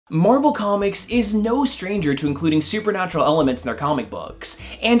Marvel Comics is no stranger to including supernatural elements in their comic books,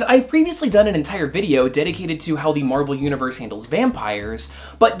 and I've previously done an entire video dedicated to how the Marvel Universe handles vampires,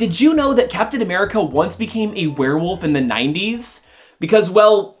 but did you know that Captain America once became a werewolf in the 90s? Because,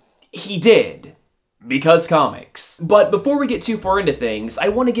 well, he did. Because comics. But before we get too far into things, I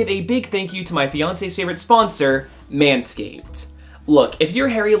want to give a big thank you to my fiance's favorite sponsor, Manscaped. Look, if you're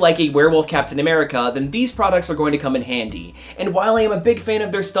hairy like a werewolf Captain America, then these products are going to come in handy. And while I am a big fan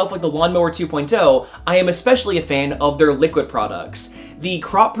of their stuff like the Lawnmower 2.0, I am especially a fan of their liquid products. The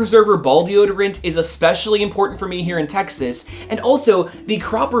Crop Preserver Ball Deodorant is especially important for me here in Texas, and also the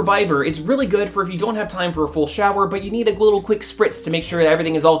Crop Reviver is really good for if you don't have time for a full shower, but you need a little quick spritz to make sure that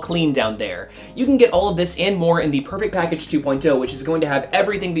everything is all clean down there. You can get all of this and more in the Perfect Package 2.0, which is going to have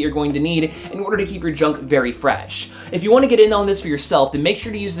everything that you're going to need in order to keep your junk very fresh. If you want to get in on this for yourself, then make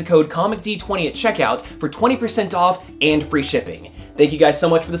sure to use the code COMICD20 at checkout for 20% off and free shipping. Thank you guys so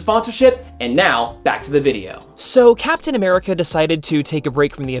much for the sponsorship, and now, back to the video. So, Captain America decided to take a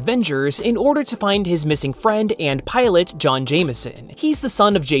break from the Avengers in order to find his missing friend and pilot, John Jameson. He's the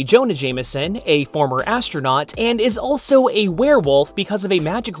son of J. Jonah Jameson, a former astronaut, and is also a werewolf because of a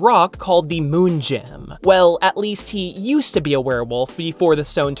magic rock called the Moon Gem. Well, at least he used to be a werewolf before the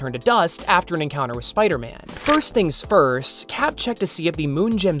stone turned to dust after an encounter with Spider-Man. First things first, Cap checked to see if the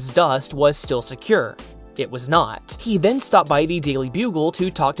Moon Gem's dust was still secure. It was not. He then stopped by the Daily Bugle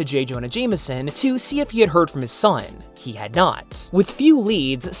to talk to J. Jonah Jameson to see if he had heard from his son. He had not. With few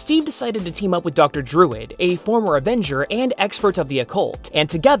leads, Steve decided to team up with Dr. Druid, a former Avenger and expert of the occult, and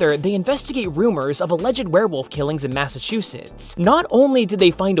together they investigate rumors of alleged werewolf killings in Massachusetts. Not only did they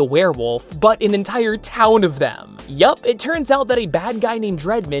find a werewolf, but an entire town of them. Yup, it turns out that a bad guy named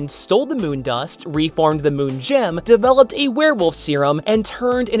Dreadman stole the moon dust, reformed the Moon Gem, developed a werewolf serum, and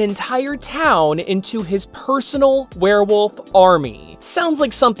turned an entire town into his personal werewolf army. Sounds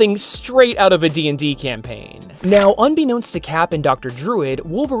like something straight out of a D&D campaign. Now, unbeknownst to Cap and Dr. Druid,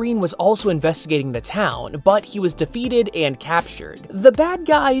 Wolverine was also investigating the town, but he was defeated and captured. The bad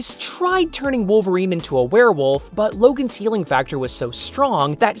guys tried turning Wolverine into a werewolf, but Logan's healing factor was so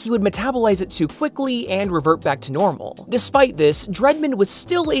strong that he would metabolize it too quickly and revert back to normal. Despite this, Dreadman was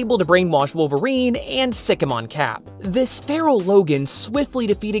still able to brainwash Wolverine and sick him on Cap. This feral Logan swiftly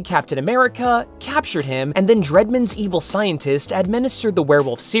defeated Captain America, captured him, and then Dreadman's evil scientist administered the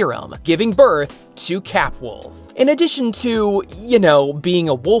werewolf serum, giving birth to Capwolf. In addition to, you know, being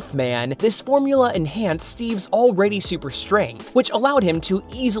a wolf man, this formula enhanced Steve's already super strength, which allowed him to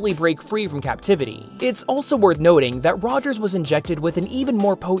easily break free from captivity. It's also worth noting that Rogers was injected with an even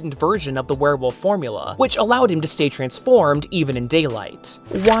more potent version of the werewolf formula, which allowed him to stay transformed even in daylight.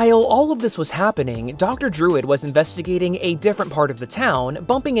 While all of this was happening, Dr. Druid was investigating a different part of the town,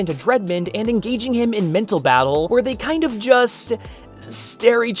 bumping into Dreadman and engaging him in mental battle where they kind of just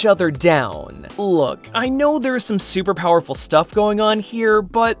stare each other down. Look, I know there's some super powerful stuff going on here,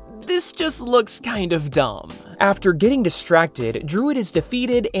 but this just looks kind of dumb. After getting distracted, Druid is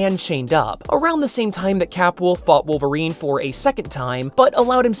defeated and chained up, around the same time that Capwolf fought Wolverine for a second time, but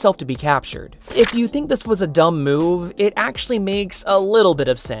allowed himself to be captured. If you think this was a dumb move, it actually makes a little bit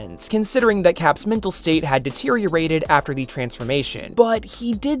of sense, considering that Cap's mental state had deteriorated after the transformation, but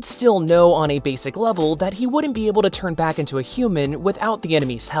he did still know on a basic level that he wouldn't be able to turn back into a human without the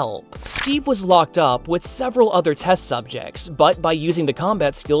enemy's help. Steve was locked up with several other test subjects, but by using the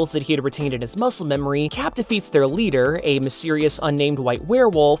combat skills that he had retained in his muscle memory, Cap defeats their leader, a mysterious unnamed white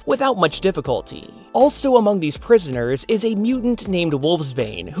werewolf, without much difficulty. Also among these prisoners is a mutant named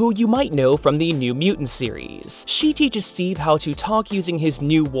Wolfsbane, who you might know from the New Mutant series. She teaches Steve how to talk using his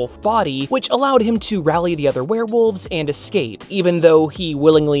new wolf body, which allowed him to rally the other werewolves and escape, even though he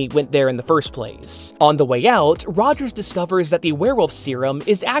willingly went there in the first place. On the way out, Rogers discovers that the werewolf serum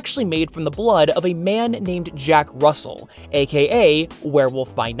is actually made from the blood of a man named Jack Russell, aka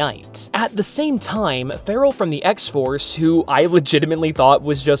Werewolf by Night. At the same time, Farrell from the X-Force, who I legitimately thought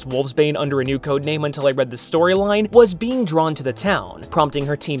was just Wolfsbane under a new codename until I read the storyline, was being drawn to the town, prompting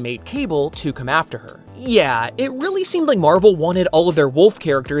her teammate Cable to come after her. Yeah, it really seemed like Marvel wanted all of their wolf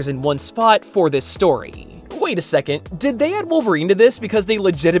characters in one spot for this story. Wait a second, did they add Wolverine to this because they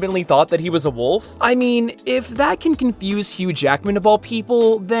legitimately thought that he was a wolf? I mean, if that can confuse Hugh Jackman of all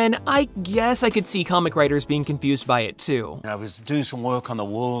people, then I guess I could see comic writers being confused by it too. I was doing some work on the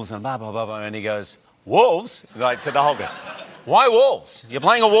wolves and blah, blah, blah, blah, and he goes, "Wolves?" Like, to the Hulk. "Why wolves? You're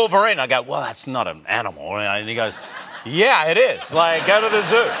playing a Wolverine." I go, "Well, that's not an animal." And he goes, "Yeah, it is. Like, go to the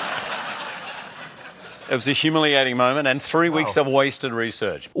zoo." It was a humiliating moment and 3 weeks of wasted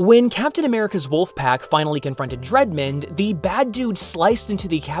research. When Captain America's wolf pack finally confronted Dreadmond, the bad dude sliced into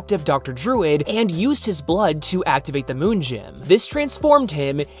the captive Dr. Druid and used his blood to activate the moon gem. This transformed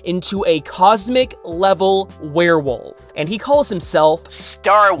him into a cosmic-level werewolf, and he calls himself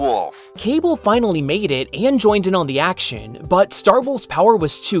Starwolf. Cable finally made it and joined in on the action, but Starwolf's power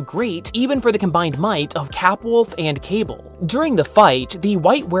was too great even for the combined might of Capwolf and Cable. During the fight, the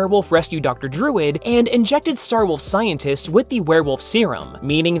white werewolf rescued Dr. Druid and injected Starwolf's scientist with the werewolf serum,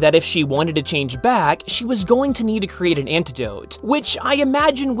 meaning that if she wanted to change back, she was going to need to create an antidote, which I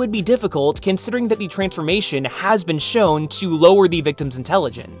imagine would be difficult considering that the transformation has been shown to lower the victim's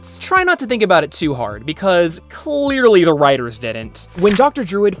intelligence. Try not to think about it too hard, because clearly the writers didn't. When Dr.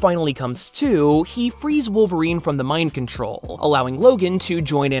 Druid finally comes to, he frees Wolverine from the mind control, allowing Logan to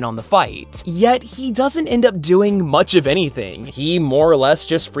join in on the fight. Yet he doesn't end up doing much of anything. He more or less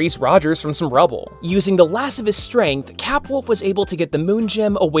just frees Rogers from some rubble. Using the last of his strength, Capwolf was able to get the moon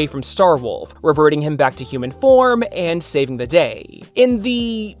gem away from Starwolf, reverting him back to human form and saving the day. In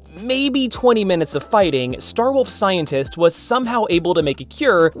the maybe 20 minutes of fighting, Starwolf's scientist was somehow able to make a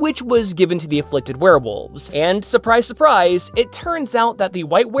cure, which was given to the afflicted werewolves. And surprise, surprise, it turns out that the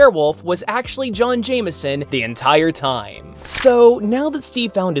white werewolf was actually John Jameson the entire time. So now that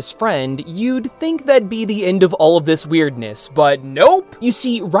Steve found his friend, you'd think that'd be the end of all of this weirdness, but nope! You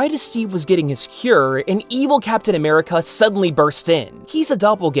see, right as Steve was getting his cure, an evil Captain America suddenly burst in. He's a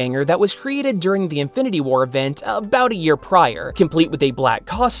doppelganger that was created during the Infinity War event about a year prior, complete with a black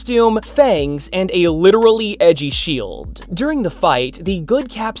costume, fangs, and a literally edgy shield. During the fight, the good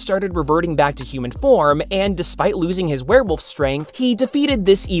Cap started reverting back to human form, and despite losing his werewolf strength, he defeated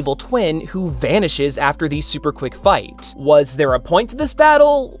this evil twin who vanishes after the super quick fight. Was there a point to this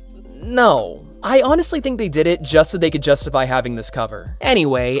battle? No. I honestly think they did it just so they could justify having this cover.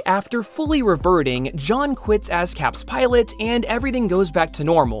 Anyway, after fully reverting, John quits as Cap's pilot and everything goes back to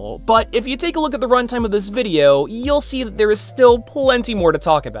normal, but if you take a look at the runtime of this video, you'll see that there is still plenty more to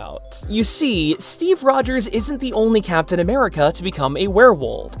talk about. You see, Steve Rogers isn't the only Captain America to become a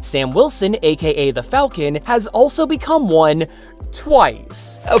werewolf. Sam Wilson, aka the Falcon, has also become one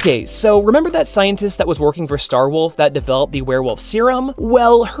twice. Okay, so remember that scientist that was working for Starwolf that developed the werewolf serum?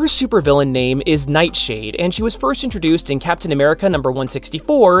 Well, her supervillain name is Nightshade, and she was first introduced in Captain America number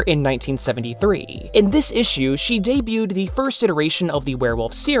 164 in 1973. In this issue, she debuted the first iteration of the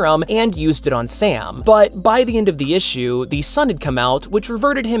werewolf serum and used it on Sam, but by the end of the issue, the sun had come out, which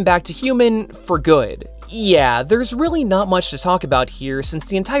reverted him back to human for good. Yeah, there's really not much to talk about here since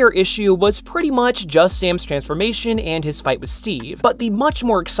the entire issue was pretty much just Sam's transformation and his fight with Steve, but the much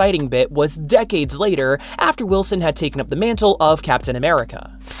more exciting bit was decades later after Wilson had taken up the mantle of Captain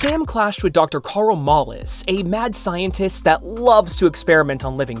America. Sam clashed with Dr. Carl Mollis, a mad scientist that loves to experiment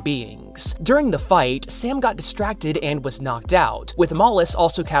on living beings. During the fight, Sam got distracted and was knocked out, with Mollis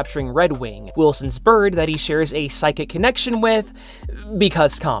also capturing Redwing, Wilson's bird that he shares a psychic connection with,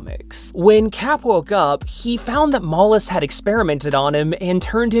 because comics. When Cap woke up, he found that Mollis had experimented on him and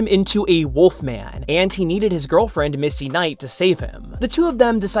turned him into a wolfman, and he needed his girlfriend Misty Knight to save him. The two of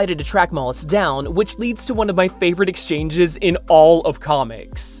them decided to track Mollis down, which leads to one of my favorite exchanges in all of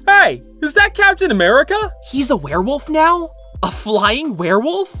comics. Hey, is that Captain America? He's a werewolf now? A flying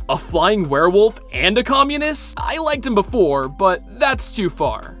werewolf? A flying werewolf and a communist? I liked him before, but that's too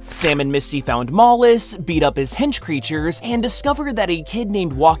far. Sam and Misty found Mollis, beat up his hench creatures, and discovered that a kid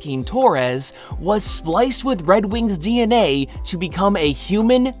named Joaquin Torres was spliced with Redwing's DNA to become a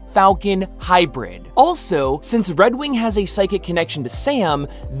human-falcon hybrid. Also, since Redwing has a psychic connection to Sam,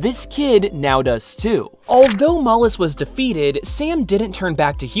 this kid now does too. Although Mollis was defeated, Sam didn't turn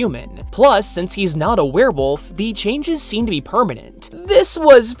back to human. Plus, since he's not a werewolf, the changes seem to be permanent. This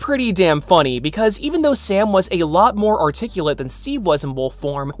was pretty damn funny, because even though Sam was a lot more articulate than Steve was in wolf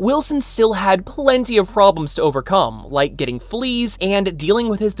form, Wilson still had plenty of problems to overcome, like getting fleas and dealing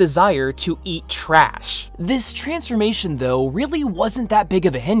with his desire to eat trash. This transformation, though, really wasn't that big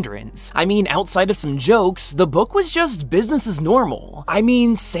of a hindrance. I mean, outside of some jokes, the book was just business as normal. I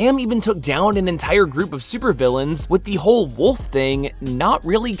mean, Sam even took down an entire group of supervillains, with the whole wolf thing not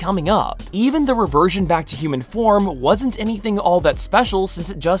really coming up. Even the reversion back to human form wasn't anything all that special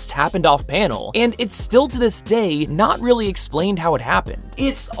since it just happened off panel, and it's still to this day not really explained how it happened.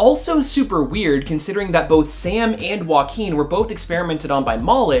 It's also super weird considering that both Sam and Joaquin were both experimented on by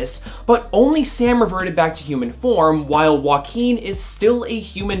Mollis, but only Sam reverted back to human form while Joaquin is still a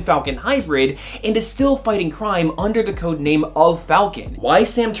human-falcon hybrid and is still fighting crime under the codename of Falcon. Why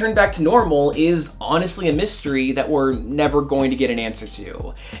Sam turned back to normal is honestly a mystery that we're never going to get an answer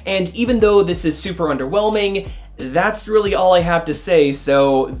to. And even though this is super underwhelming, That's really all I have to say,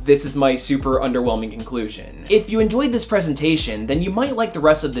 so this is my super underwhelming conclusion. If you enjoyed this presentation, then you might like the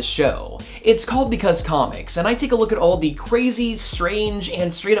rest of this show. It's called Because Comics, and I take a look at all the crazy, strange,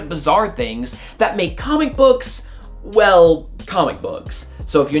 and straight up bizarre things that make comic books, well, comic books.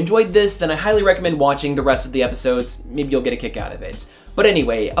 So if you enjoyed this, then I highly recommend watching the rest of the episodes. Maybe you'll get a kick out of it. But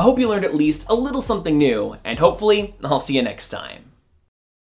anyway, I hope you learned at least a little something new, and hopefully, I'll see you next time.